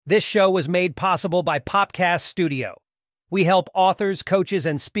This show was made possible by Popcast Studio. We help authors, coaches,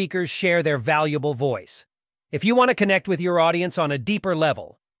 and speakers share their valuable voice. If you want to connect with your audience on a deeper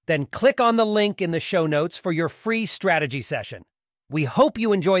level, then click on the link in the show notes for your free strategy session. We hope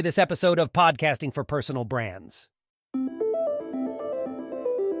you enjoy this episode of Podcasting for Personal Brands.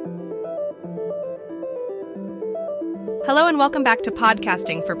 Hello and welcome back to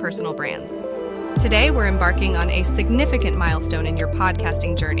Podcasting for Personal Brands. Today we're embarking on a significant milestone in your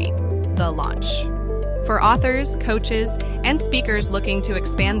podcasting journey, the launch. For authors, coaches, and speakers looking to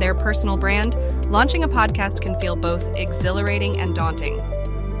expand their personal brand, launching a podcast can feel both exhilarating and daunting.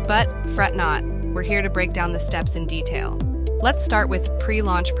 But fret not, we're here to break down the steps in detail. Let's start with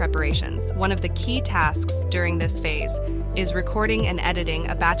pre-launch preparations. One of the key tasks during this phase is recording and editing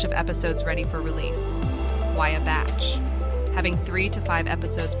a batch of episodes ready for release. Why a batch? Having 3 to 5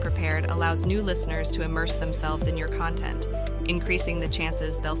 episodes prepared allows new listeners to immerse themselves in your content, increasing the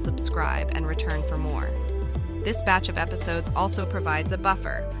chances they'll subscribe and return for more. This batch of episodes also provides a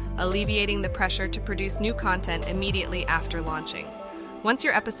buffer, alleviating the pressure to produce new content immediately after launching. Once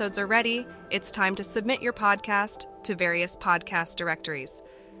your episodes are ready, it's time to submit your podcast to various podcast directories.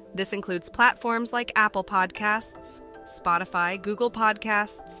 This includes platforms like Apple Podcasts, Spotify, Google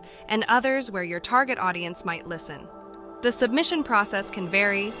Podcasts, and others where your target audience might listen. The submission process can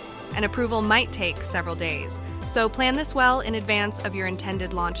vary, and approval might take several days, so plan this well in advance of your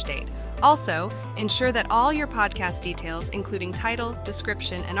intended launch date. Also, ensure that all your podcast details, including title,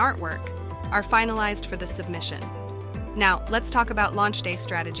 description, and artwork, are finalized for the submission. Now, let's talk about launch day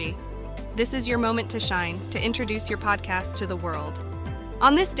strategy. This is your moment to shine, to introduce your podcast to the world.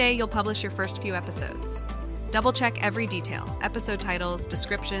 On this day, you'll publish your first few episodes. Double-check every detail: episode titles,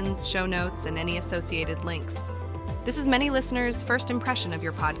 descriptions, show notes, and any associated links. This is many listeners' first impression of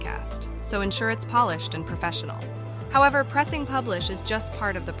your podcast, so ensure it's polished and professional. However, pressing publish is just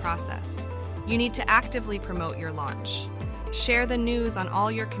part of the process. You need to actively promote your launch. Share the news on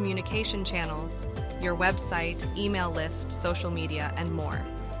all your communication channels, your website, email list, social media, and more.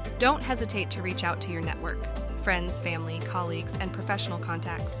 Don't hesitate to reach out to your network, friends, family, colleagues, and professional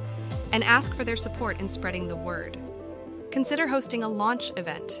contacts, and ask for their support in spreading the word. Consider hosting a launch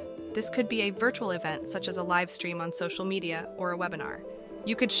event. This could be a virtual event, such as a live stream on social media or a webinar.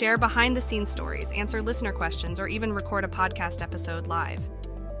 You could share behind-the-scenes stories, answer listener questions, or even record a podcast episode live.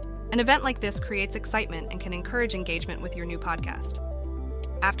 An event like this creates excitement and can encourage engagement with your new podcast.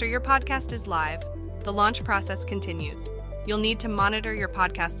 After your podcast is live, the launch process continues. You'll need to monitor your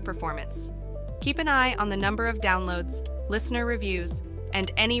podcast's performance. Keep an eye on the number of downloads, listener reviews,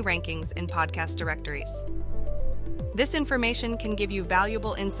 and any rankings in podcast directories. This information can give you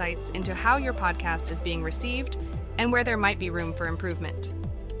valuable insights into how your podcast is being received and where there might be room for improvement.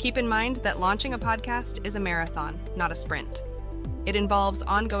 Keep in mind that launching a podcast is a marathon, not a sprint. It involves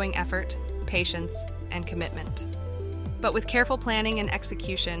ongoing effort, patience, and commitment. But with careful planning and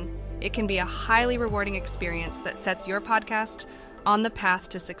execution, it can be a highly rewarding experience that sets your podcast on the path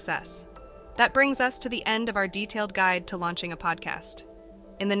to success. That brings us to the end of our detailed guide to launching a podcast.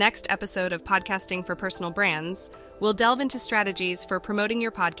 In the next episode of Podcasting for Personal Brands, we'll delve into strategies for promoting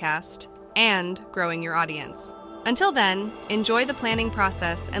your podcast and growing your audience. Until then, enjoy the planning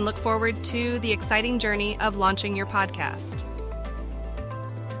process and look forward to the exciting journey of launching your podcast.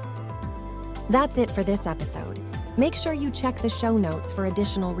 That's it for this episode. Make sure you check the show notes for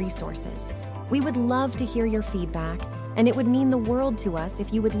additional resources. We would love to hear your feedback, and it would mean the world to us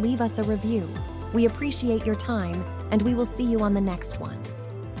if you would leave us a review. We appreciate your time, and we will see you on the next one.